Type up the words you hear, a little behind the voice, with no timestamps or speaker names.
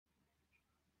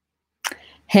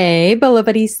Hey, Bolo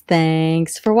buddies,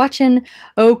 thanks for watching.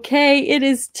 Okay, it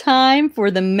is time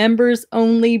for the members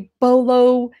only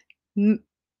Bolo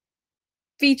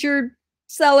featured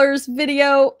sellers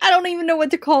video. I don't even know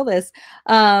what to call this.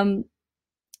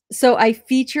 So I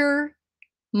feature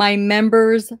my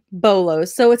members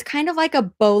Bolos. So it's kind of like a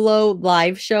Bolo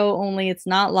live show, only it's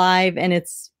not live and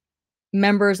it's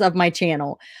members of my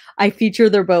channel. I feature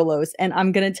their Bolos, and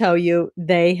I'm going to tell you,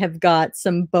 they have got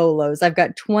some Bolos. I've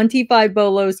got 25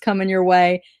 Bolos coming your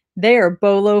way. They are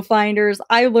Bolo finders.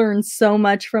 I learned so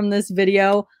much from this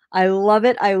video. I love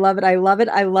it. I love it. I love it.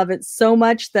 I love it so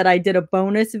much that I did a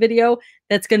bonus video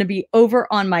that's going to be over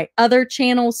on my other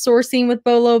channel, Sourcing with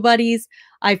Bolo Buddies.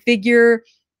 I figure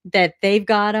that they've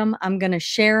got them. I'm going to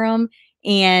share them,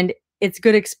 and it's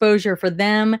good exposure for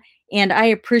them. And I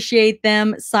appreciate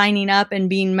them signing up and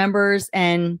being members,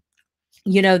 and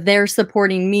they're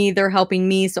supporting me, they're helping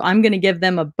me. So I'm going to give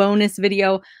them a bonus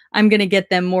video. I'm going to get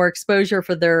them more exposure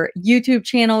for their YouTube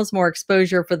channels, more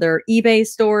exposure for their eBay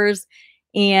stores,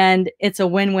 and it's a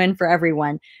win-win for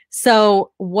everyone.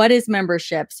 So what is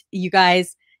memberships? You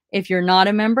guys, if you're not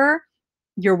a member,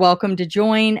 you're welcome to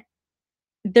join.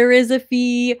 There is a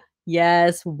fee.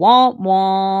 Yes, womp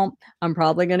womp. I'm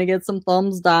probably going to get some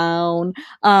thumbs down.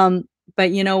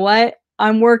 But you know what?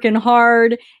 I'm working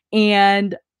hard,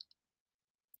 and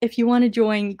if you want to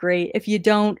join, great. If you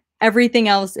don't, everything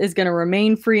else is going to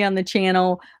remain free on the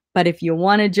channel. But if you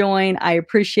want to join, I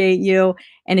appreciate you.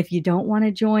 And if you don't want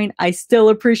to join, I still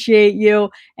appreciate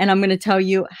you. And I'm going to tell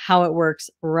you how it works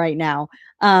right now.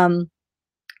 All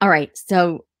right.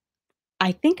 So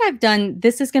I think I've done,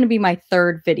 this is going to be my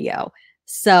third video.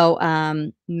 So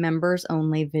members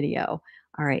only video.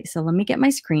 All right. So let me get my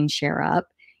screen share up.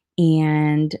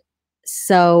 And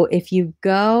so if you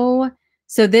go,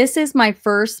 so this is my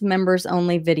first members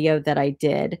only video that I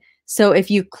did. So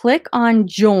if you click on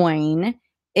join,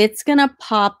 it's going to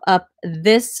pop up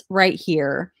this right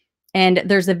here. And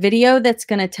there's a video that's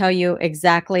going to tell you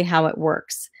exactly how it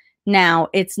works. Now,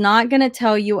 it's not going to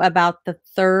tell you about the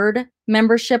third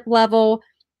membership level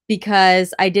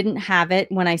because I didn't have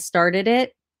it when I started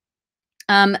it.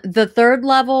 The third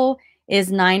level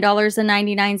is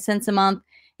 $9.99 a month.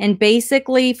 And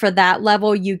basically for that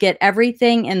level, you get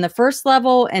everything in the first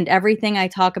level and everything I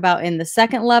talk about in the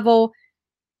second level.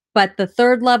 But the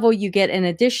third level, you get an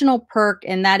additional perk,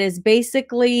 and that is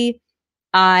basically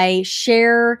I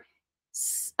share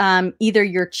either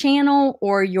your channel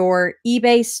or your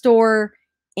eBay store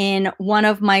in one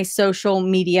of my social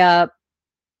media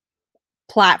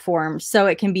platforms. So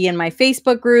it can be in my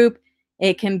Facebook group,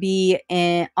 it can be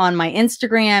on my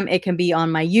Instagram, it can be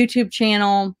on my YouTube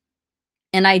channel,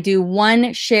 and I do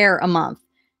one share a month.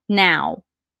 Now,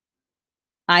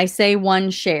 I say one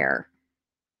share.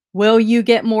 Will you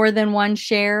get more than one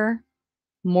share?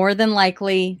 More than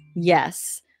likely,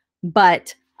 yes.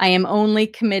 But I am only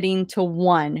committing to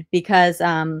one because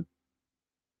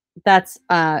that's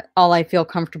all I feel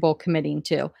comfortable committing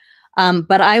to.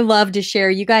 But I love to share.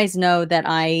 You guys know that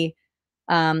I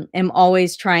am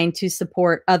always trying to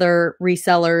support other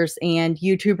resellers and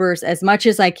YouTubers as much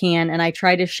as I can. And I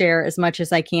try to share as much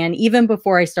as I can, even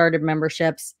before I started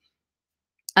memberships.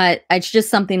 It's just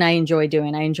something I enjoy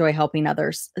doing. I enjoy helping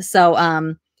others. So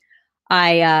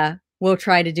I will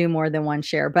try to do more than one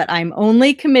share, but I'm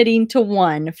only committing to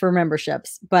one for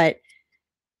memberships, but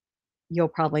you'll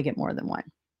probably get more than one,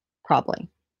 probably,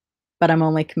 but I'm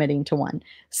only committing to one.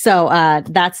 So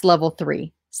that's level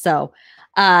 3. So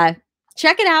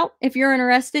check it out. If you're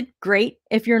interested, great.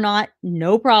 If you're not,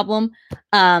 no problem.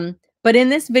 But in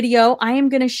this video, I am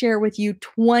going to share with you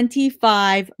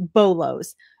 25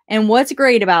 Bolos. And what's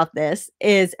great about this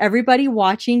is everybody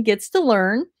watching gets to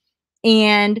learn,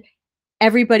 and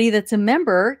everybody that's a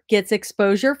member gets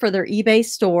exposure for their eBay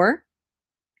store.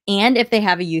 And if they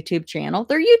have a YouTube channel,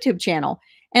 their YouTube channel.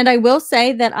 And I will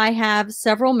say that I have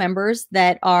several members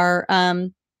that are,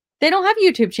 they don't have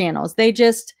YouTube channels. They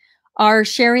just are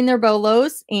sharing their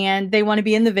Bolos and they want to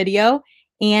be in the video,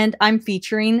 and I'm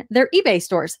featuring their eBay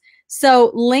stores.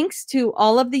 So links to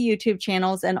all of the YouTube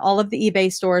channels and all of the eBay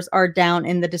stores are down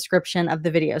in the description of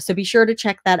the video. So be sure to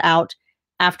check that out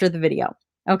after the video.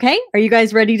 Okay, are you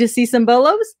guys ready to see some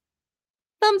Bolos?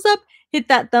 Thumbs up, hit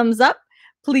that thumbs up,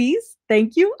 please.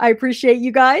 Thank you. I appreciate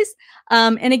you guys.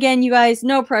 And again, you guys,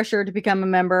 no pressure to become a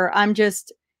member. I'm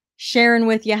just sharing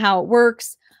with you how it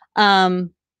works.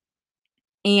 And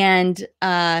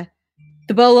the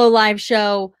Bolo live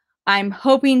show, I'm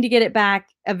hoping to get it back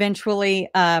eventually.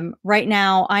 Right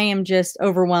now, I am just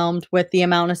overwhelmed with the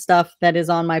amount of stuff that is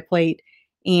on my plate.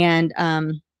 And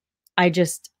I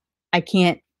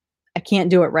can't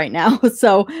do it right now.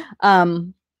 So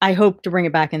I hope to bring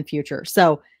it back in the future.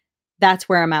 So that's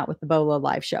where I'm at with the Bolo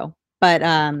live show. But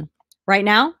right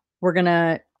now we're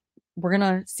gonna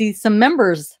see some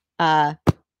members, some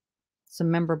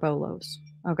member Bolos.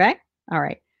 Okay. All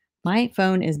right. My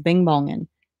phone is bing bonging.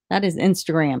 That is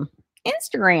Instagram.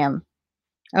 Instagram.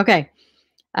 Okay.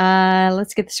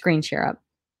 Let's get the screen share up.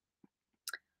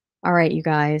 All right, you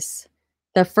guys.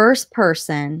 The first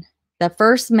person, the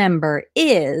first member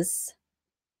is,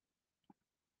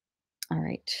 all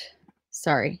right.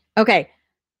 Sorry. Okay.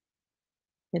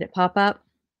 Did it pop up?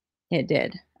 It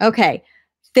did. Okay.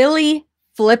 Philly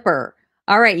Flipper.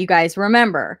 All right, you guys,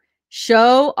 remember,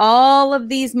 show all of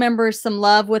these members some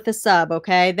love with a sub,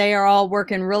 okay? They are all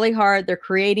working really hard. They're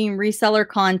creating reseller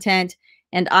content.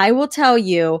 And I will tell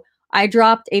you, I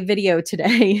dropped a video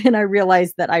today and I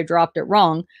realized that I dropped it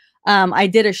wrong. I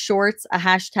did a shorts, a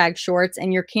hashtag shorts,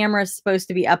 and your camera is supposed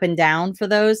to be up and down for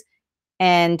those.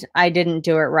 And I didn't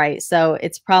do it right. So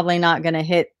it's probably not going to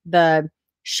hit the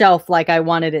shelf like I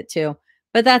wanted it to,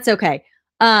 but that's okay.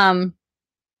 But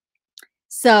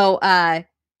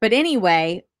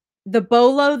anyway, the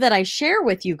Bolo that I share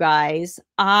with you guys,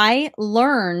 I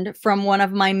learned from one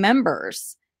of my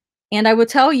members. And I will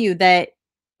tell you that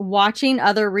watching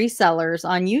other resellers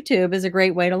on YouTube is a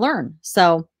great way to learn.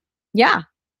 So yeah.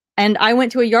 And I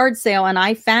went to a yard sale and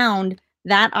I found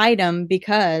that item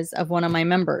because of one of my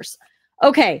members.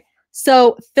 Okay.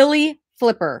 So Philly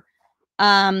Flipper,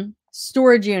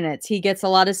 storage units. He gets a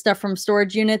lot of stuff from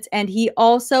storage units, and he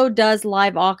also does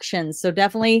live auctions. So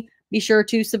definitely be sure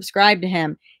to subscribe to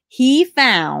him. He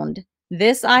found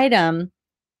this item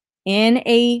in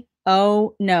a,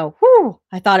 oh no, whew,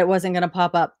 I thought it wasn't going to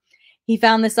pop up. He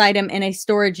found this item in a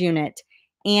storage unit,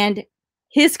 and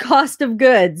his cost of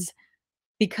goods,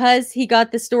 because he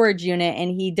got the storage unit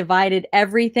and he divided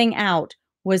everything out,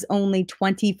 was only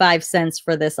 25 cents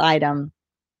for this item.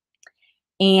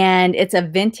 And it's a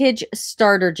vintage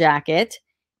starter jacket.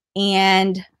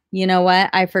 And you know what?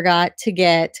 I forgot to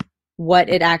get what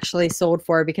it actually sold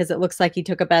for because it looks like he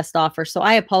took a best offer. So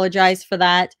I apologize for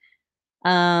that.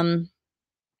 I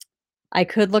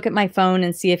could look at my phone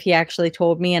and see if he actually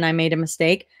told me and I made a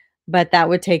mistake, but that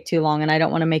would take too long and I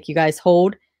don't want to make you guys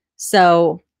hold.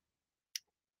 So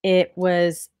it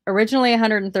was originally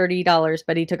 $130,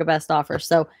 but he took a best offer.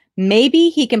 So maybe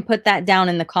he can put that down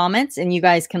in the comments and you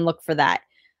guys can look for that.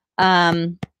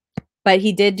 But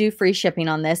he did do free shipping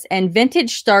on this. And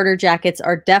vintage starter jackets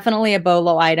are definitely a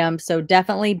Bolo item. So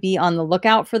definitely be on the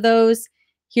lookout for those.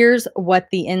 Here's what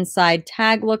the inside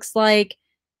tag looks like.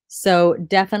 So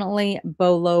definitely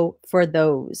Bolo for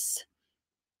those.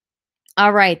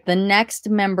 All right. The next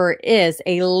member is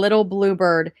a little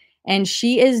bluebird. And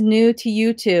she is new to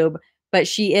YouTube, but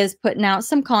she is putting out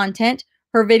some content.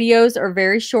 Her videos are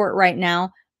very short right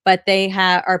now, but they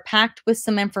are packed with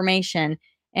some information.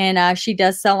 And she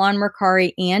does sell on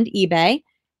Mercari and eBay.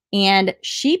 And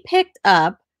she picked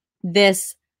up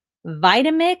this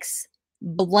Vitamix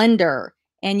blender.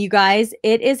 And you guys,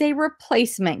 it is a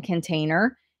replacement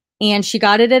container. And she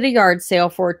got it at a yard sale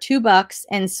for $2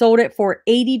 and sold it for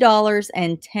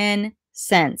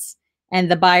 $80.10.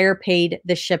 And the buyer paid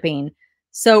the shipping.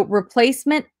 So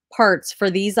replacement parts for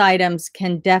these items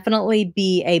can definitely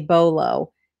be a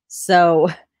Bolo. So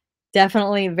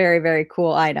definitely a very, very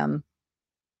cool item.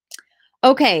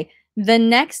 Okay, the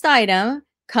next item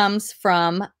comes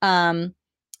from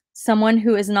someone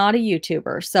who is not a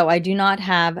YouTuber. So I do not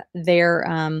have their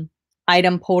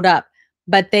item pulled up,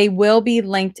 but they will be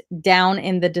linked down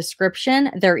in the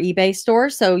description, their eBay store.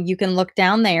 So you can look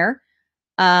down there.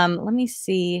 Let me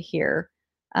see here.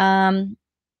 I'll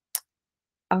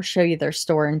show you their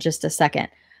store in just a second.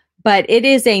 But it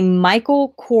is a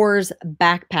Michael Kors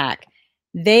backpack.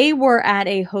 They were at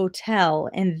a hotel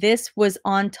and this was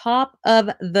on top of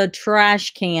the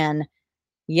trash can.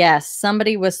 Yes,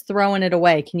 somebody was throwing it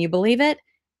away. Can you believe it?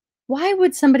 Why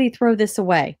would somebody throw this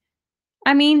away?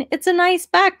 I mean, it's a nice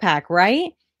backpack,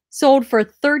 right? Sold for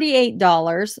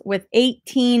 $38 with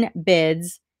 18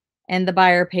 bids and the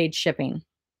buyer paid shipping.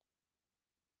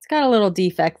 It's got a little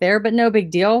defect there, but no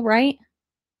big deal, right?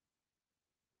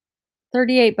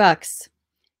 38 bucks.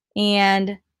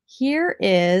 And here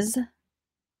is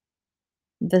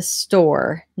the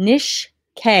store. Nish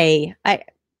K.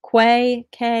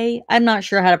 K. I'm not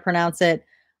sure how to pronounce it.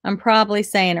 I'm probably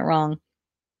saying it wrong.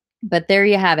 But there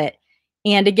you have it.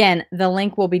 And again, the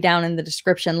link will be down in the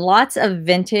description. Lots of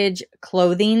vintage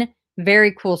clothing.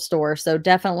 Very cool store. So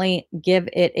definitely give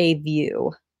it a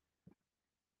view.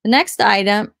 The next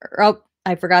item, oh,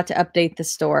 I forgot to update the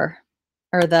store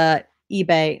or the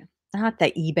eBay, not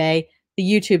the eBay, the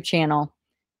YouTube channel.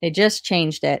 They just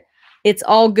changed it. It's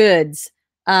all goods.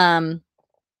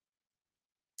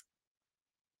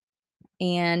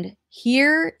 And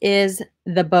here is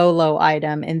the Bolo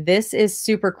item, and this is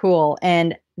super cool.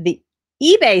 And the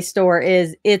eBay store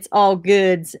is It's All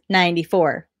Goods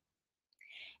 94.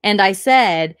 And I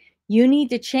said, you need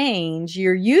to change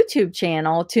your YouTube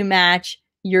channel to match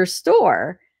your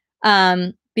store,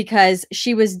 because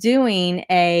she was doing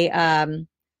a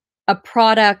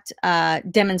product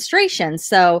demonstration.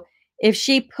 So if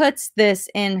she puts this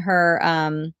in her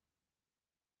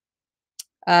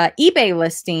eBay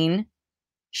listing,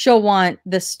 she'll want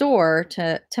the store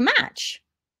to match.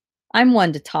 I'm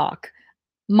one to talk.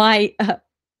 My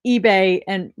eBay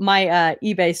and my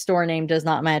eBay store name does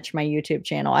not match my YouTube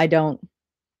channel. I don't.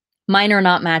 Mine are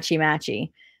not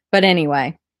matchy-matchy. But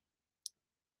anyway,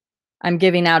 I'm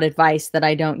giving out advice that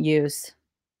I don't use.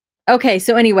 Okay,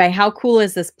 so anyway, how cool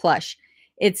is this plush?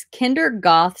 It's Kinder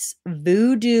Goth's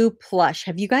Voodoo plush.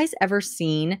 Have you guys ever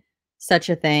seen such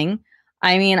a thing?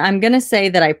 I mean, I'm going to say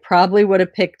that I probably would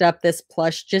have picked up this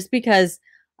plush just because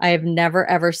I have never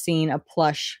ever seen a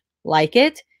plush like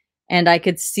it. And I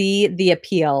could see the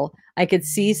appeal. I could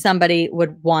see somebody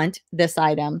would want this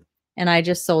item. And I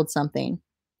just sold something.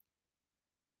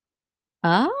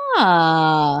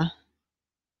 Ah.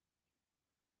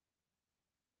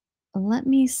 Let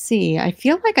me see. I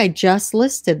feel like I just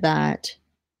listed that.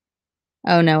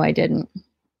 Oh, no, I didn't.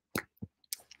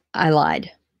 I lied.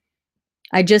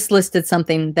 I just listed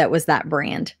something that was that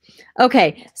brand.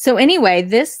 Okay, so anyway,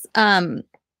 this,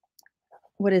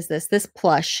 what is this? This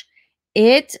plush.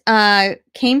 It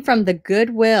came from the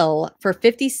Goodwill for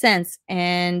 50 cents,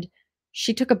 and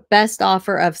she took a best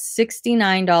offer of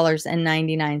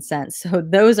 $69.99. So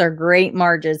those are great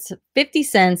margins. 50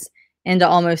 cents into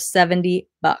almost 70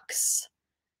 bucks.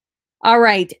 All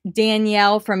right,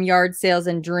 Danielle from Yard Sales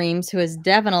and Dreams, who is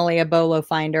definitely a Bolo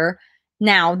finder.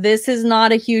 Now, this is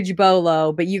not a huge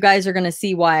Bolo, but you guys are going to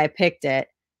see why I picked it.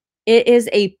 It is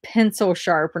a pencil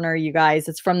sharpener, you guys.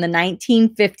 It's from the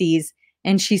 1950s,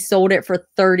 and she sold it for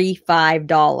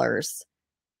 $35.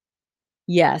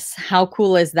 Yes, how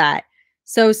cool is that?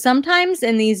 So sometimes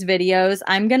in these videos,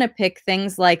 I'm going to pick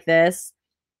things like this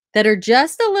that are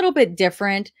just a little bit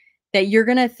different, that you're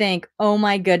going to think, oh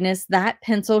my goodness, that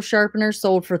pencil sharpener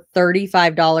sold for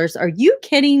 $35. Are you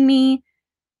kidding me?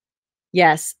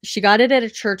 Yes, she got it at a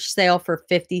church sale for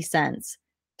 50 cents.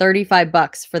 35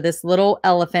 bucks for this little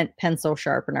elephant pencil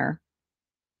sharpener.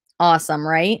 Awesome,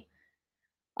 right?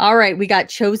 All right, we got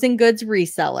Chosen Goods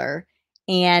Reseller,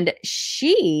 and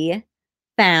she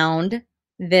found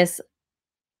this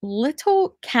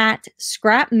little cat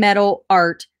scrap metal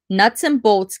art nuts and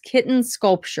bolts kitten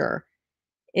sculpture.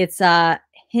 It's Heinz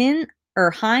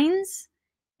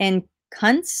and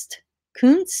Kunst.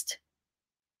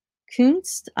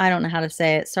 I don't know how to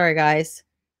say it. Sorry, guys.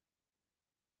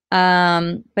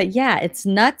 But yeah, it's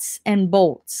nuts and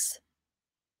bolts.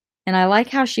 And I like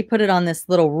how she put it on this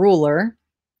little ruler.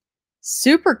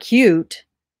 Super cute.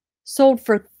 Sold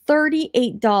for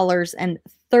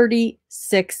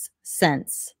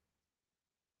 $38.36.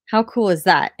 How cool is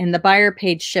that? And the buyer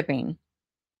paid shipping.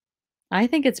 I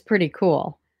think it's pretty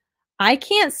cool. I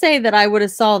can't say that I would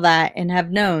have saw that and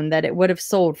have known that it would have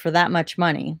sold for that much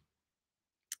money.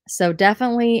 So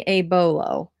definitely a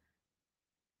Bolo.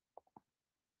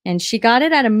 And she got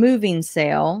it at a moving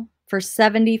sale for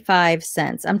 75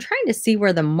 cents. I'm trying to see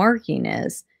where the marking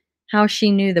is, how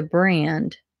she knew the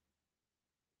brand.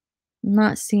 I'm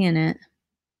not seeing it.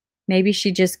 Maybe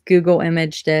she just Google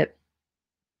imaged it.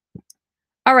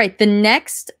 All right, the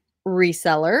next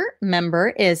reseller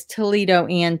member is Toledo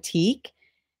Antique.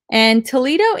 And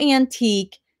Toledo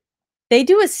Antique, they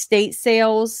do estate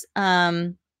sales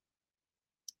for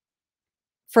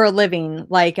a living,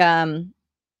 like in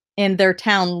their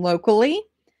town locally.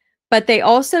 But they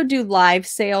also do live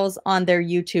sales on their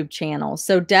YouTube channel.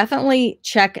 So definitely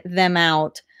check them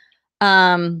out.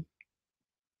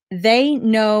 They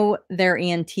know their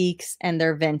antiques and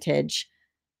their vintage.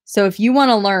 So if you want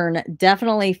to learn,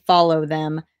 definitely follow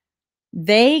them.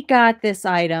 They got this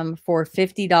item for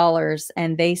 $50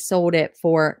 and they sold it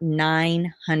for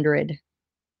 $900.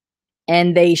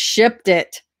 And they shipped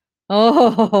it.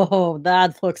 Oh,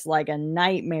 that looks like a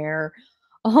nightmare.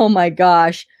 Oh my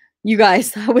gosh. You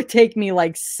guys, that would take me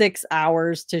like 6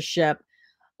 hours to ship.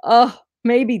 Oh,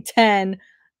 maybe 10.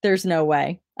 There's no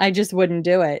way. I just wouldn't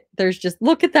do it. There's just,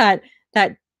 look at that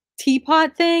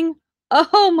teapot thing.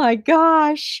 Oh my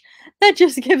gosh. That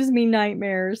just gives me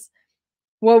nightmares.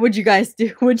 What would you guys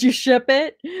do? Would you ship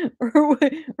it?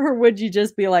 Or would you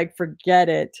just be like, forget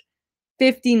it?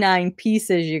 59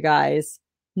 pieces, you guys.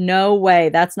 No way.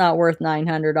 That's not worth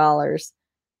 $900.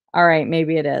 All right,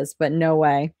 maybe it is, but no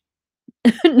way.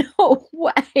 No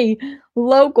way.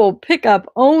 Local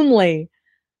pickup only.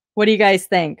 What do you guys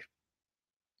think?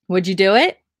 Would you do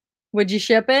it? Would you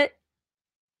ship it?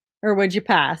 Or would you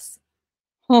pass?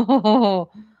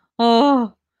 Oh,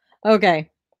 oh,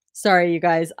 okay. Sorry, you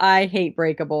guys. I hate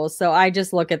breakables. So I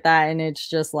just look at that and it's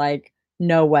just like,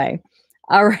 no way.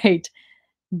 All right.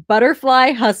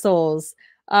 Butterfly Hustles.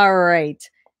 All right.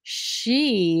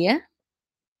 She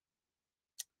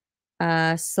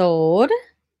sold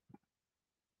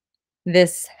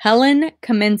this Helen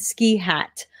Kaminsky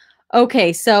hat.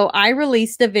 Okay, so I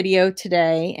released a video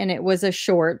today and it was a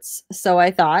shorts. So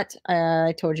I thought,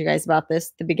 I told you guys about this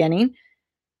at the beginning.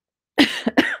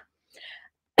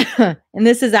 And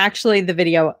this is actually the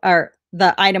video or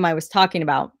the item I was talking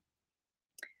about.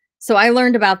 So I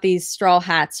learned about these straw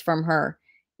hats from her.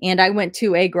 And I went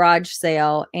to a garage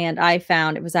sale and I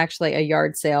found, it was actually a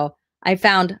yard sale. I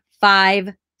found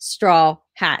 5 straw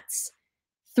hats.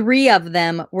 3 of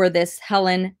them were this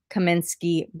Helen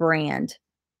Kaminsky brand.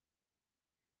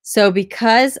 So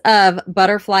because of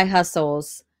Butterfly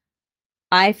Hustles,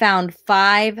 I found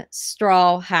 5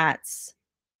 straw hats.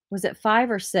 Was it 5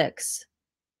 or 6?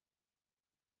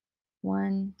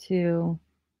 1, 2,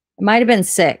 it might have been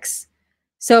 6.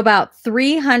 So about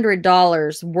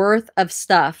 $300 worth of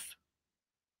stuff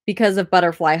because of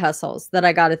Butterfly Hustles that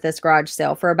I got at this garage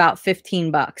sale for about 15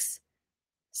 bucks.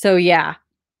 So yeah,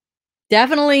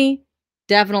 definitely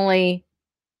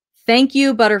thank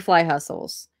you, Butterfly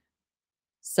Hustles.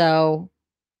 So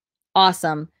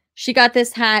awesome. She got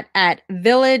this hat at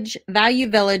Value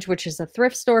Village, which is a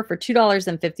thrift store, for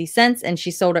 $2.50, and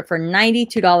she sold it for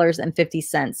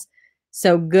 $92.50.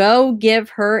 So go give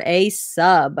her a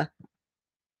sub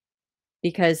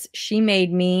because she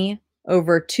made me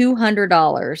over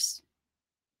 $200.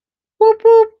 Whoop,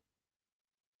 whoop.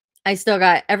 I still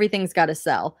got, everything's got to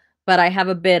sell, but I have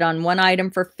a bid on one item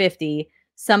for 50.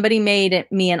 Somebody made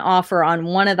me an offer on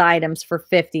one of the items for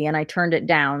 50 and I turned it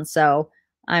down. So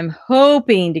I'm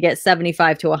hoping to get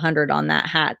 75 to 100 on that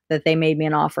hat that they made me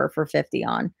an offer for 50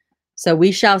 on. So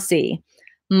we shall see.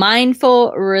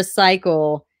 Mindful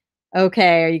Recycle.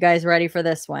 Okay, are you guys ready for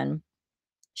this one?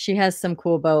 She has some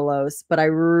cool bolos, but I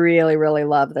really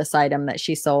love this item that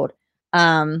she sold.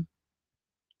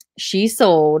 She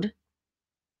sold,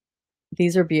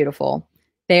 these are beautiful.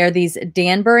 They are these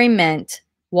Danbury Mint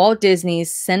Walt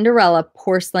Disney's Cinderella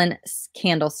porcelain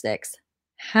candlesticks.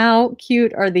 How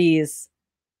cute are these?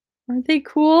 Aren't they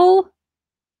cool?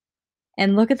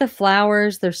 And look at the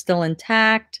flowers. They're still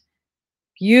intact.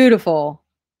 Beautiful.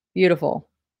 Beautiful.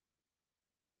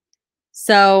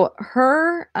 So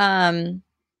her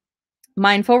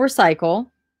Mindful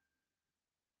Recycle,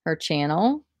 her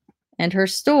channel, and her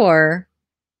store,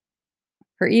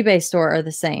 her eBay store are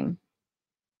the same.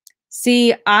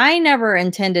 See, I never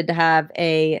intended to have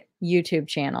a YouTube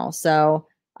channel, so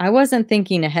I wasn't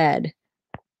thinking ahead.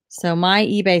 So my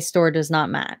eBay store does not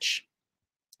match.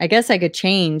 I guess I could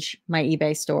change my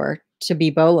eBay store to be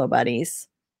Bolo Buddies.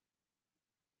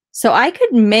 So I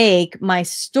could make my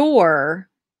store,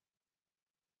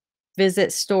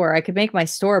 visit store. I could make my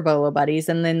store Bolo Buddies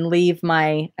and then leave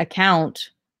my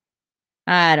account.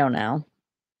 I don't know.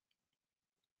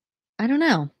 I don't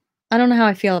know. I don't know how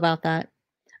I feel about that.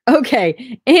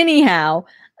 Okay. Anyhow,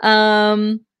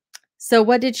 so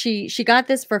what did she got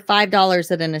this for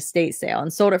 $5 at an estate sale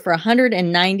and sold it for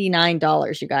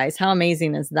 $199, you guys. How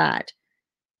amazing is that?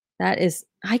 That is,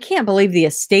 I can't believe the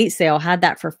estate sale had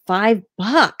that for $5.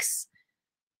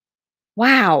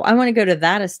 Wow, I want to go to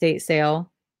that estate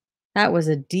sale. That was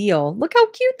a deal. Look how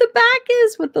cute the back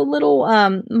is with the little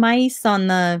mice on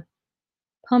the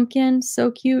pumpkin. So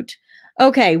cute.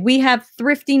 Okay, we have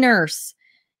Thrifty Nurse,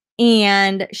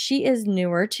 and she is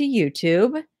newer to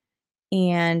YouTube.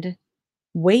 And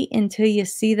wait until you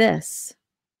see this.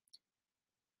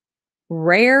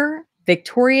 Rare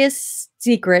Victoria's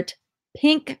Secret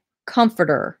pink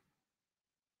comforter.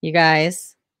 You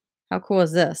guys, how cool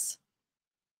is this?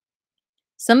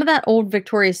 Some of that old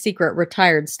Victoria's Secret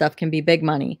retired stuff can be big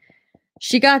money.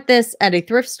 She got this at a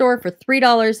thrift store for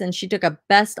 $3 and she took a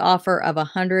best offer of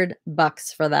 $100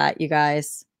 for that, you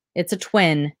guys. It's a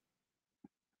twin.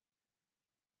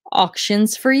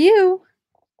 Auctions for you.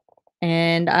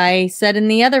 And I said in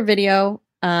the other video,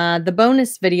 the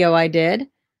bonus video I did,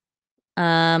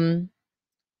 I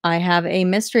have a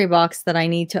mystery box that I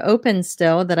need to open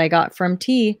still that I got from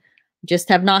T. Just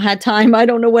have not had time. I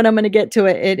don't know when I'm going to get to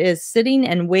it. It is sitting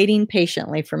and waiting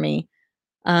patiently for me.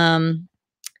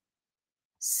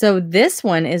 So this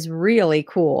one is really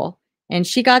cool. And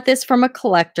she got this from a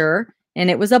collector and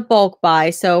it was a bulk buy.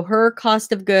 So her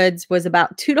cost of goods was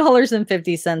about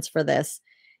 $2.50 for this.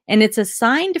 And it's a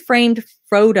signed framed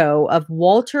photo of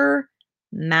Walter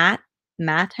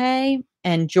Mattei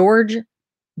and George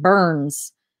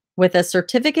Burns with a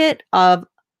certificate of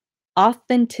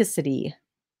authenticity.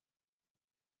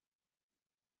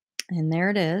 And there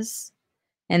it is.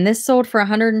 And this sold for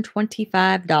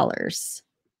 $125.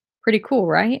 Pretty cool,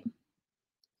 right?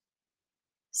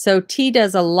 So T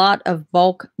does a lot of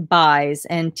bulk buys,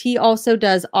 and T also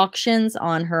does auctions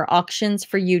on her Auctions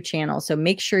for You channel. So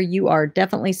make sure you are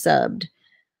definitely subbed.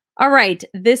 All right,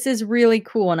 this is really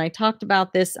cool, and I talked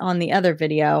about this on the other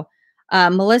video.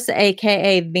 Melissa,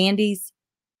 aka Vandy's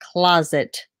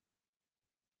Closet,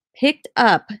 picked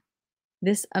up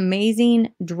this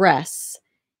amazing dress,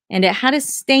 and it had a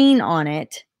stain on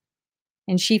it,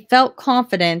 and she felt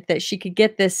confident that she could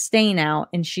get this stain out,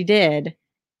 and she did.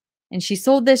 And she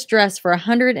sold this dress for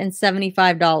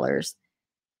 $175.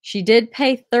 She did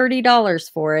pay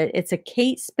 $30 for it. It's a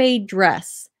Kate Spade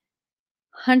dress.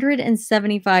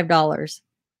 $175.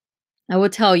 I will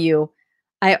tell you,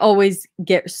 I always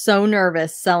get so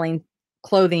nervous selling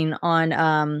clothing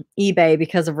on eBay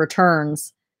because of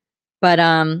returns. But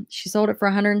she sold it for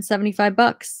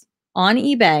 $175 on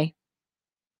eBay.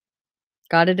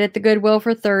 Got it at the Goodwill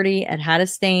for $30. It had a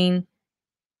stain.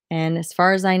 And as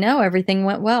far as I know, everything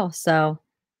went well. So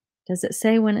does it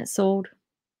say when it sold?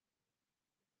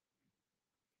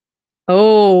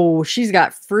 Oh, she's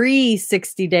got free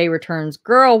 60-day returns.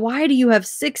 Girl, why do you have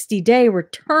 60-day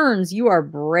returns? You are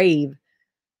brave.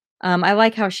 I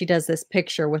like how she does this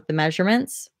picture with the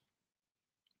measurements.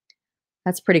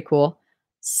 That's pretty cool.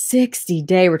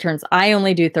 60-day returns. I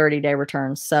only do 30-day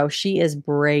returns, so she is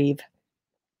brave.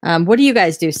 What do you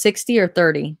guys do, 60 or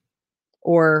 30?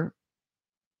 Or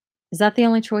is that the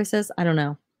only choices? I don't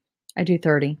know. I do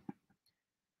 30.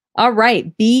 All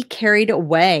right, Be Carried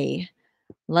Away.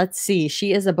 Let's see.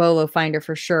 She is a Bolo finder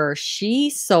for sure. She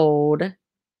sold,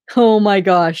 oh my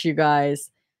gosh, you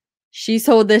guys. She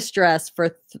sold this dress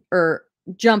for, or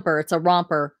jumper, it's a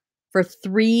romper, for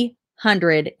 $350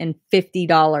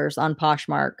 on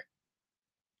Poshmark.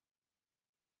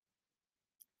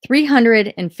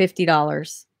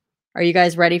 $350. Are you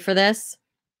guys ready for this?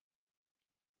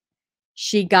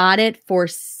 She got it for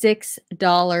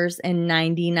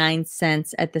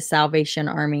 $6.99 at the Salvation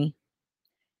Army.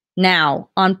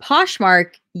 Now, on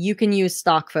Poshmark, you can use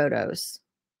stock photos.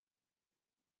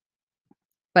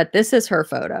 But this is her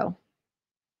photo.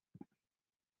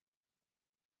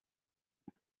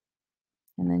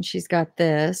 And then she's got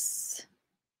this,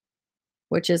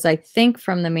 which is, I think,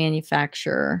 from the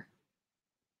manufacturer.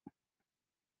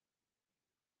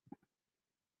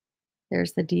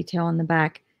 There's the detail on the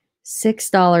back.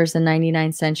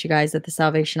 $6.99, you guys, at the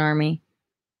Salvation Army.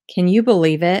 Can you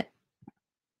believe it?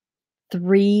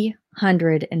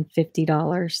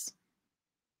 $350.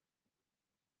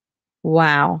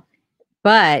 Wow.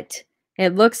 But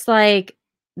it looks like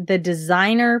the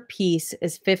designer piece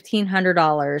is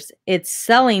 $1,500. It's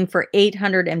selling for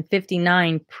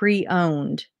 $859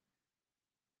 pre-owned.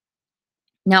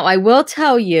 Now, I will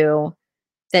tell you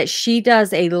that she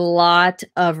does a lot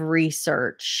of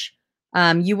research.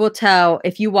 You will tell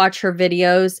if you watch her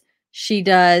videos, she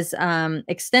does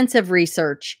extensive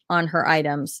research on her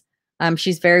items.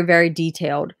 She's very, very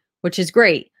detailed, which is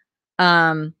great.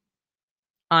 I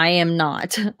am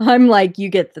not. I'm like, you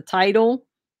get the title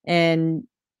and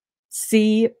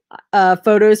see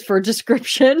photos for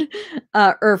description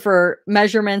or for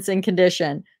measurements and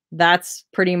condition. That's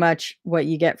pretty much what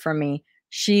you get from me.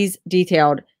 She's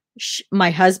detailed.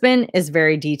 My husband is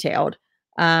very detailed.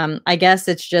 I guess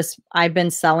it's just I've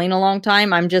been selling a long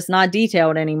time. I'm just not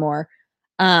detailed anymore.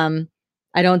 I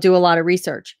don't do a lot of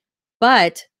research.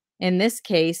 But in this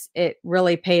case, it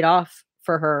really paid off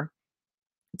for her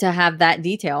to have that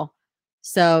detail.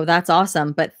 So that's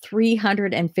awesome. But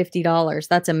 $350,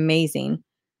 that's amazing.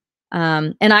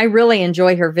 And I really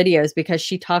enjoy her videos because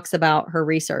she talks about her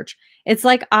research. It's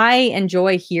like I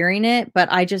enjoy hearing it,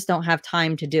 but I just don't have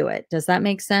time to do it. Does that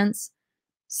make sense?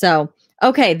 So,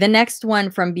 okay, the next one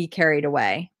from Be Carried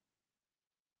Away.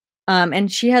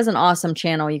 And she has an awesome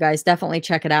channel. You guys definitely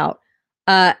check it out.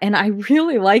 And I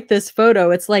really like this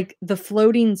photo. It's like the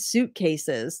floating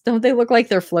suitcases. Don't they look like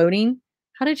they're floating?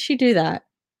 How did she do that?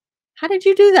 How did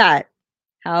you do that?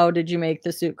 How did you make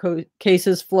the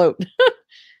suitcases float?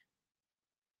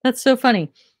 That's so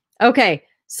funny. Okay,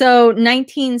 so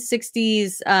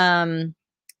 1960s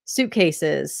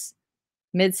suitcases,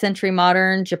 mid-century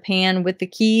modern, Japan with the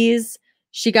keys.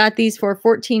 She got these for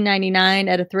 $14.99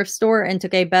 at a thrift store and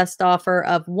took a best offer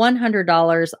of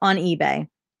 $100 on eBay,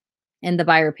 and the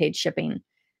buyer paid shipping.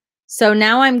 So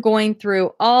now I'm going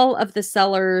through all of the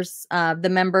sellers, the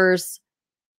members,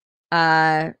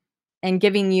 and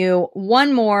giving you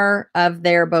one more of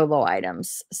their Bolo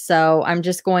items. So I'm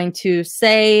just going to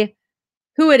say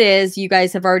who it is. You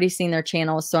guys have already seen their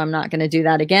channels, so I'm not going to do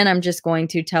that again. I'm just going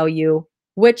to tell you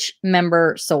which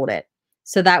member sold it.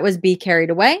 So that was Be Carried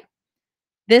Away.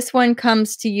 This one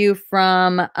comes to you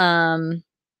from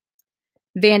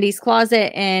Vandy's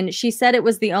Closet, and she said it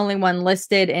was the only one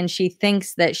listed, and she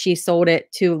thinks that she sold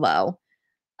it too low.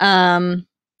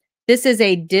 This is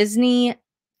a Disney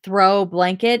throw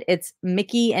blanket. It's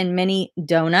Mickey and Minnie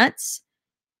Donuts,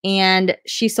 and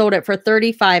she sold it for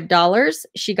 $35.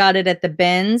 She got it at the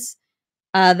bins.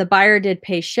 The buyer did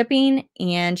pay shipping,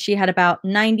 and she had about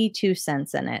 92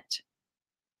 cents in it.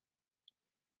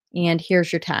 And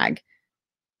here's your tag.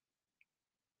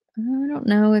 I don't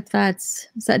know if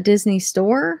is that Disney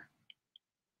Store?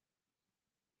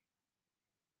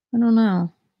 I don't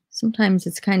know. Sometimes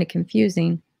it's kind of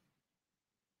confusing.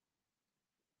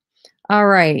 All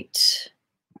right.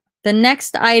 The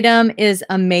next item is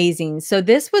amazing. So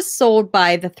this was sold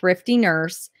by the Thrifty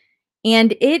Nurse,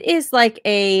 and it is like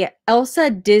a Elsa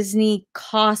Disney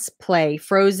cosplay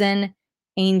Frozen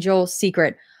Angel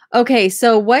Secret. Okay,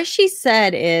 so what she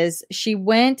said is she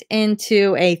went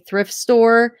into a thrift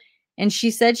store and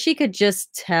she said she could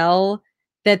just tell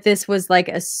that this was like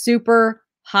a super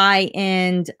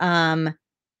high-end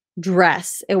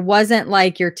dress. It wasn't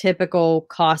like your typical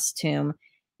costume.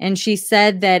 And she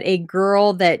said that a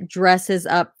girl that dresses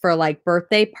up for like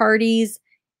birthday parties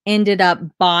ended up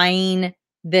buying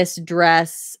this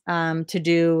dress to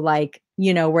do like,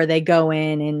 you know, where they go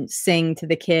in and sing to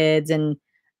the kids and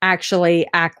actually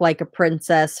act like a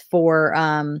princess for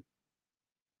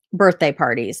birthday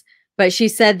parties. But she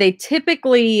said they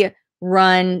typically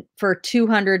run for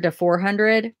 200 to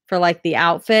 400 for like the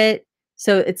outfit.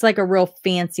 So it's like a real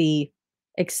fancy,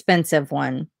 expensive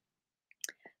one.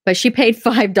 But she paid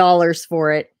 $5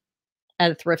 for it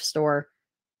at a thrift store.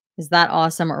 Is that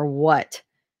awesome or what?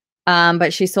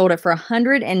 But she sold it for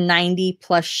 190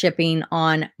 plus shipping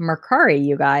on Mercari,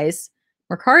 you guys.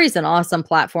 Mercari is an awesome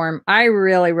platform. I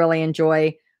really, really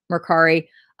enjoy Mercari.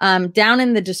 Down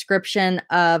in the description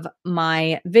of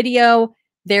my video,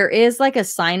 there is like a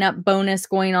sign up bonus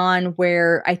going on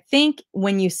where I think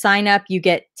when you sign up, you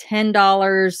get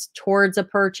 $10 towards a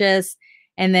purchase.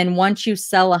 And then once you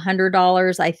sell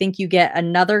 $100, I think you get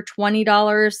another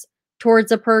 $20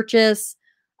 towards a purchase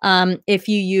if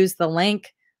you use the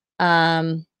link.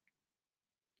 I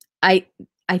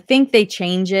think they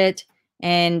change it,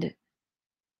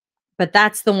 but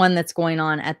that's the one that's going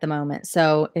on at the moment.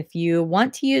 So if you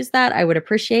want to use that, I would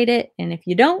appreciate it. And if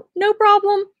you don't, no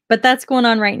problem. But that's going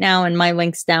on right now, and my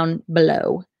link's down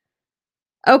below.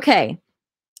 Okay.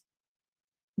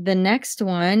 The next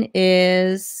one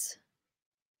is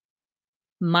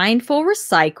Mindful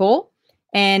Recycle.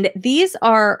 And these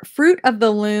are Fruit of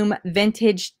the Loom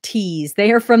vintage teas.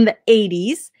 They are from the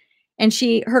 80s. And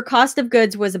her cost of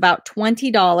goods was about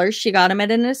 $20. She got them at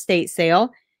an estate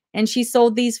sale, and she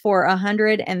sold these for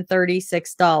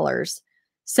 $136.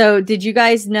 So did you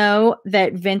guys know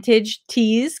that vintage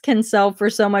teas can sell for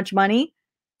so much money?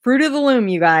 Fruit of the Loom,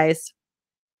 you guys.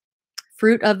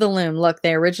 Fruit of the Loom. Look,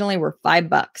 they originally were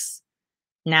 $5.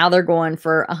 Now they're going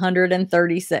for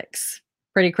 $136.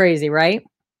 Pretty crazy, right?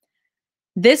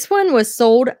 This one was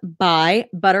sold by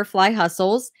Butterfly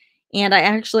Hustles, and I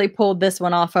actually pulled this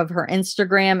one off of her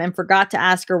Instagram and forgot to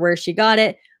ask her where she got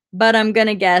it, but I'm going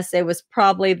to guess it was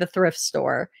probably the thrift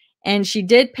store. And she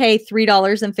did pay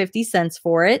 $3.50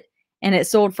 for it, and it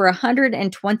sold for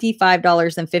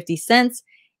 $125.50.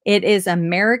 It is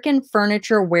American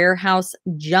Furniture Warehouse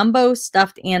Jumbo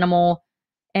Stuffed Animal,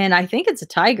 and I think it's a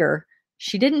tiger.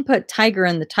 She didn't put tiger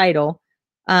in the title.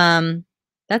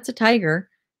 That's a tiger.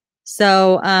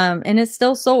 So, and it's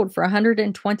still sold for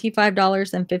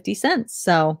 $125.50.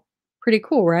 So pretty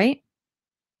cool, right?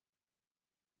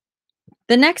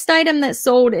 The next item that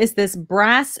sold is this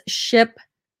brass ship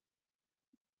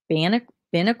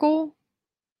binnacle.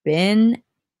 I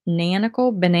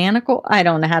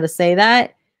don't know how to say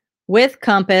that, with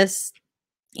compass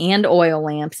and oil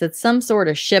lamps. It's some sort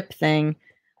of ship thing.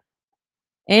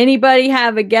 Anybody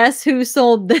have a guess who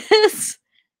sold this?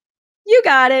 You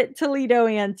got it, Toledo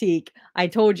Antique. I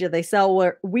told you they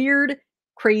sell weird,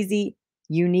 crazy,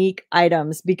 unique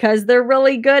items because they're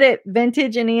really good at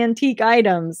vintage and antique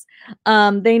items.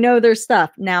 They know their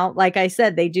stuff. Now, like I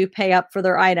said, they do pay up for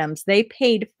their items. They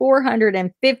paid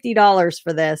 $450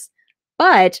 for this,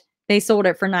 but they sold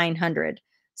it for $900.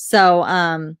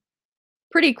 So,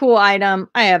 pretty cool item.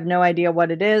 I have no idea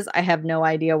what it is. I have no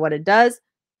idea what it does.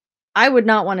 I would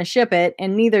not want to ship it,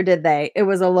 and neither did they. It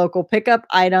was a local pickup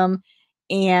item,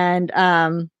 and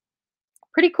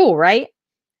pretty cool, right?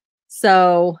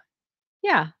 So,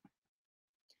 yeah.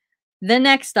 The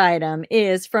next item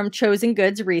is from Chosen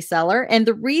Goods Reseller. And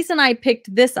the reason I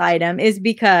picked this item is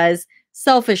because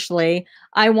selfishly,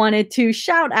 I wanted to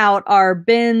shout out our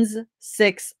Bins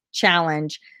 6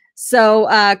 challenge. So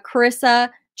Carissa,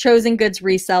 Chosen Goods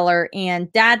Reseller,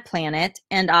 and Dad Planet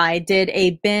and I did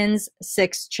a Bins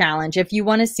 6 challenge. If you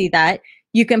want to see that,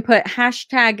 you can put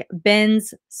hashtag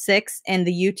Bins 6 in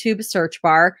the YouTube search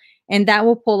bar, and that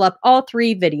will pull up all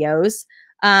 3 videos.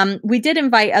 We did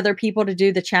invite other people to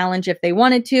do the challenge if they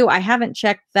wanted to. I haven't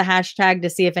checked the hashtag to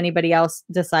see if anybody else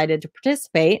decided to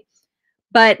participate.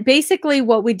 But basically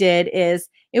what we did is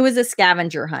it was a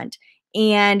scavenger hunt,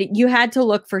 and you had to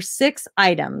look for 6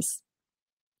 items.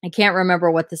 I can't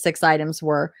remember what the 6 items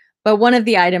were, but one of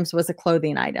the items was a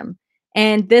clothing item.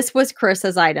 And this was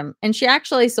Carissa's item, and she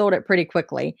actually sold it pretty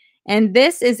quickly. And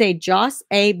this is a Joss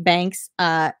A. Banks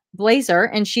blazer,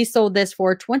 and she sold this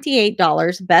for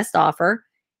 $28, best offer.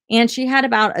 And she had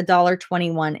about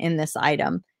 $1.21 in this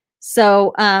item.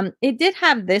 So it did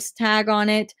have this tag on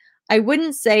it. I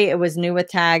wouldn't say it was new with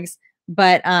tags,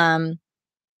 but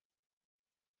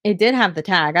it did have the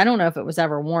tag. I don't know if it was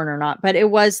ever worn or not, but it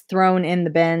was thrown in the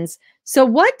bins. So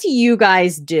what do you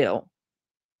guys do?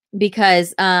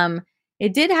 Because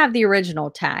it did have the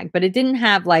original tag, but it didn't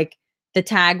have like the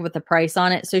tag with the price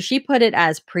on it. So she put it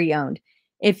as pre-owned.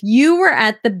 If you were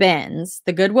at the bins,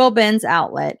 the Goodwill Bins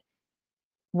outlet,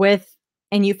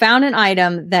 and you found an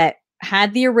item that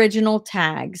had the original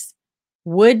tags,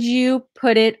 would you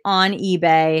put it on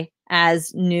eBay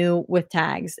as new with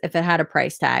tags if it had a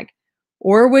price tag?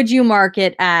 Or would you mark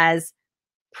it as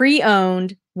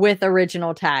pre-owned with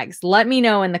original tags? Let me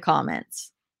know in the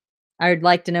comments. I would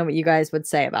like to know what you guys would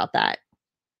say about that.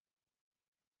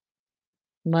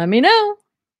 Let me know.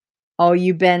 All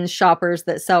you bin shoppers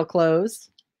that sell clothes.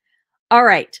 All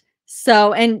right.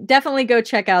 So, and definitely go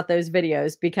check out those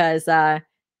videos because,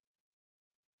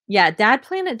 yeah, Dad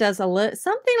Planet does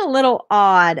something a little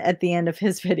odd at the end of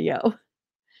his video.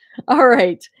 All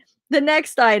right. The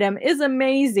next item is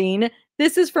amazing.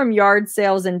 This is from Yard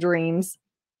Sales and Dreams.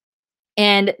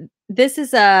 And this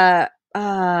is a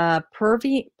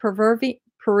Peruvian,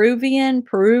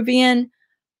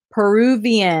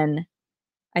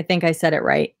 I think I said it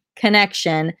right,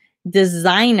 Connection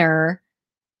designer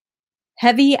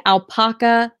heavy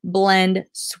alpaca blend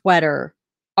sweater,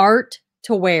 art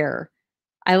to wear.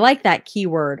 I like that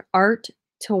keyword, art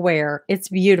to wear. It's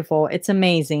beautiful. It's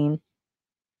amazing.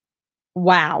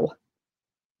 Wow.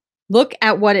 Look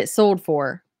at what it sold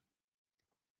for.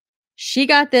 She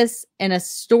got this in a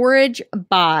storage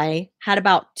buy, had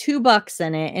about $2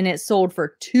 in it, and it sold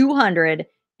for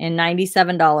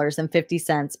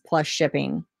 $297.50 plus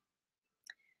shipping.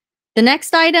 The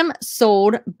next item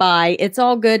sold by It's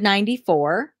All Good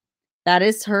 94. That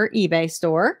is her eBay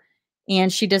store,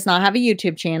 and she does not have a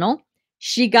YouTube channel.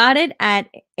 She got it at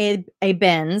a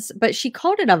bins, but she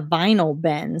called it a vinyl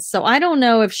bins. So I don't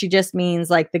know if she just means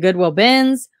like the Goodwill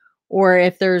bins or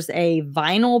if there's a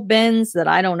vinyl bins that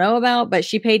I don't know about, but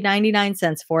she paid 99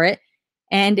 cents for it,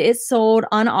 and it sold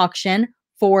on auction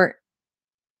for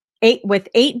 8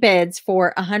 bids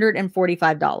for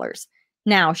 $145.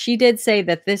 Now, she did say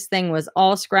that this thing was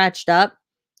all scratched up,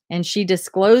 and she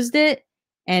disclosed it,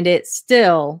 and it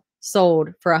still sold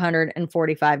for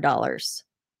 $145.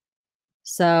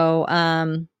 So,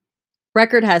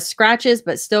 record has scratches,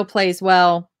 but still plays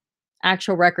well.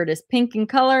 Actual record is pink in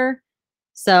color.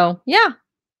 So, yeah.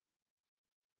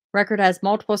 Record has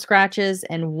multiple scratches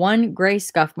and 1 gray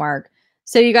scuff mark.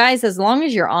 So, you guys, as long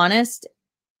as you're honest,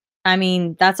 I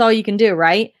mean, that's all you can do,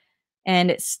 right? And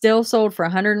it still sold for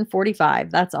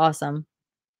 $145. That's awesome.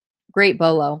 Great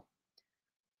bolo.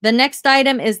 The next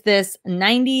item is this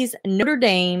 90s Notre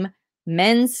Dame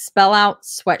men's spell out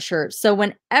sweatshirt. So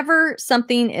whenever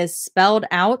something is spelled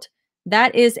out,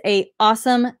 that is a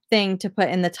awesome thing to put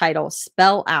in the title,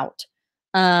 spell out.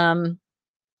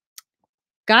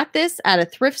 Got this at a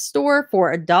thrift store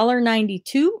for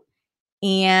 $1.92,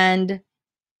 and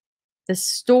the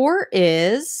store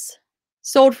is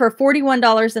sold for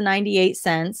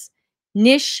 $41.98.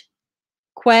 Niche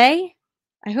Quay.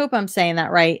 I hope I'm saying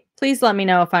that right. Please let me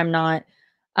know if I'm not.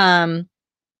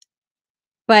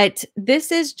 But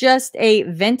this is just a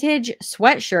vintage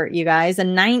sweatshirt, you guys,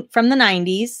 from the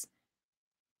 90s.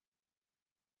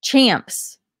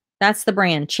 Champs. That's the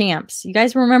brand, Champs. You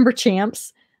guys remember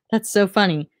Champs? That's so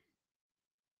funny.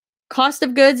 Cost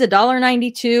of goods,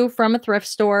 $1.92 from a thrift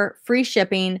store, free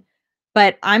shipping.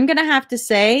 But I'm going to have to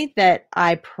say that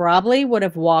I probably would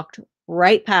have walked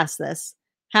right past this.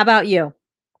 How about you?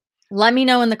 Let me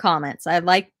know in the comments. I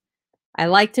like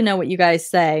to know what you guys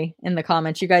say in the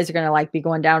comments. You guys are going to be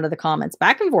going down to the comments.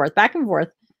 Back and forth, back and forth.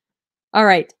 All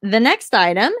right. The next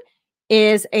item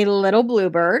is a little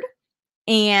bluebird,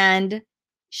 and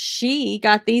she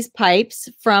got these pipes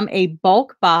from a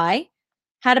bulk buy,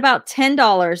 had about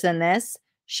 $10 in this.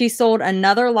 She sold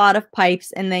another lot of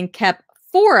pipes and then kept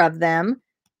 4 of them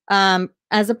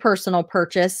as a personal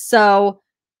purchase. So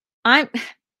I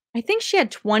think she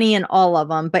had 20 in all of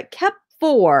them, but kept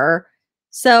 4.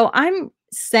 So I'm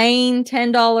saying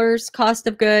 $10 cost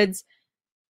of goods.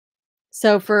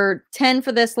 So for 10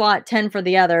 for this lot, 10 for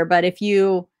the other, but if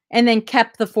you, and then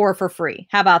kept the 4 for free.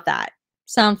 How about that?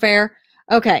 Sound fair?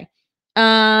 Okay.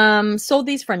 Sold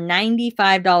these for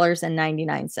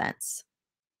 $95.99.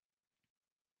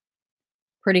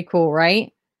 Pretty cool,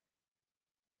 right?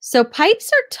 So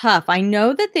pipes are tough. I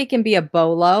know that they can be a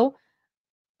bolo,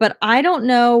 but I don't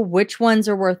know which ones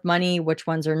are worth money, which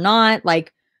ones are not.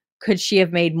 Like, could she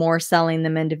have made more selling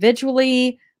them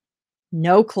individually?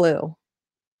 No clue.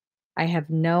 I have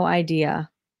no idea.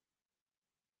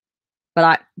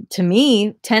 But to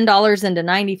me, $10 into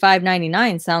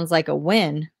 $95.99 sounds like a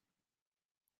win.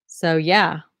 So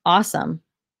yeah, awesome.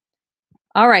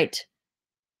 All right.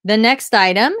 The next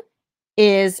item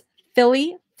is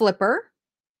Philly Flipper.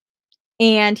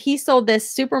 And he sold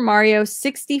this Super Mario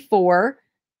 64.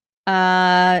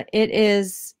 It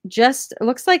is just, it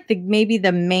looks like maybe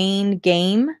the main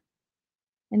game.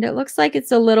 And it looks like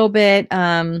it's a little bit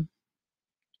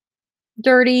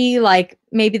dirty, like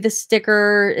maybe the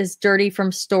sticker is dirty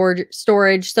from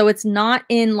storage. So it's not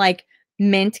in like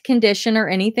mint condition or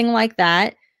anything like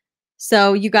that.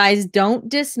 So you guys don't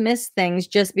dismiss things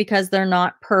just because they're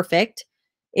not perfect.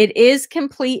 It is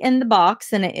complete in the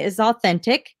box and it is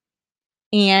authentic.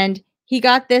 And he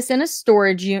got this in a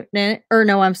storage unit, or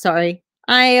no, I'm sorry.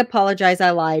 I apologize.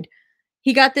 I lied.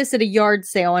 He got this at a yard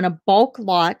sale in a bulk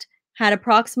lot, had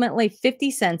approximately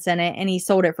 50 cents in it, and he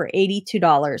sold it for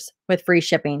 $82 with free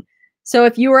shipping. So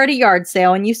if you were at a yard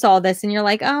sale and you saw this and you're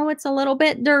like, oh, it's a little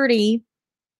bit dirty,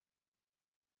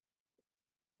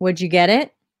 would you get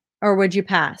it or would you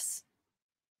pass?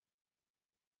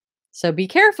 So be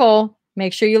careful.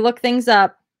 Make sure you look things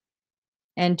up.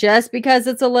 And just because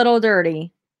it's a little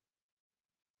dirty,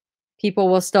 people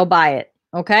will still buy it.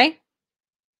 Okay?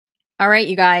 All right,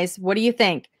 you guys, what do you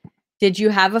think? Did you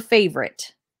have a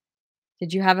favorite?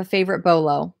 Did you have a favorite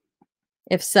bolo?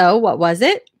 If so, what was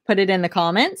it? Put it in the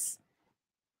comments.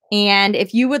 And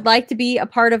if you would like to be a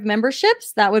part of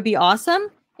memberships, that would be awesome.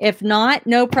 If not,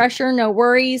 no pressure, no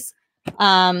worries.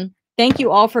 Thank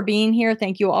you all for being here.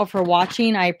 Thank you all for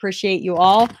watching. I appreciate you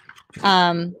all.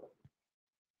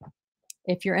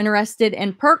 If you're interested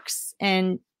in perks,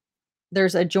 and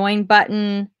there's a join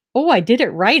button. Oh, I did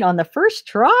it right on the first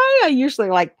try. I usually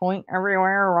like point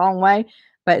everywhere wrong way,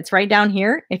 but it's right down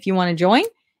here. If you want to join,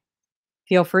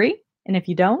 feel free. And if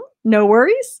you don't, no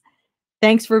worries.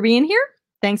 Thanks for being here.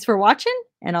 Thanks for watching,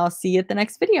 and I'll see you at the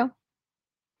next video.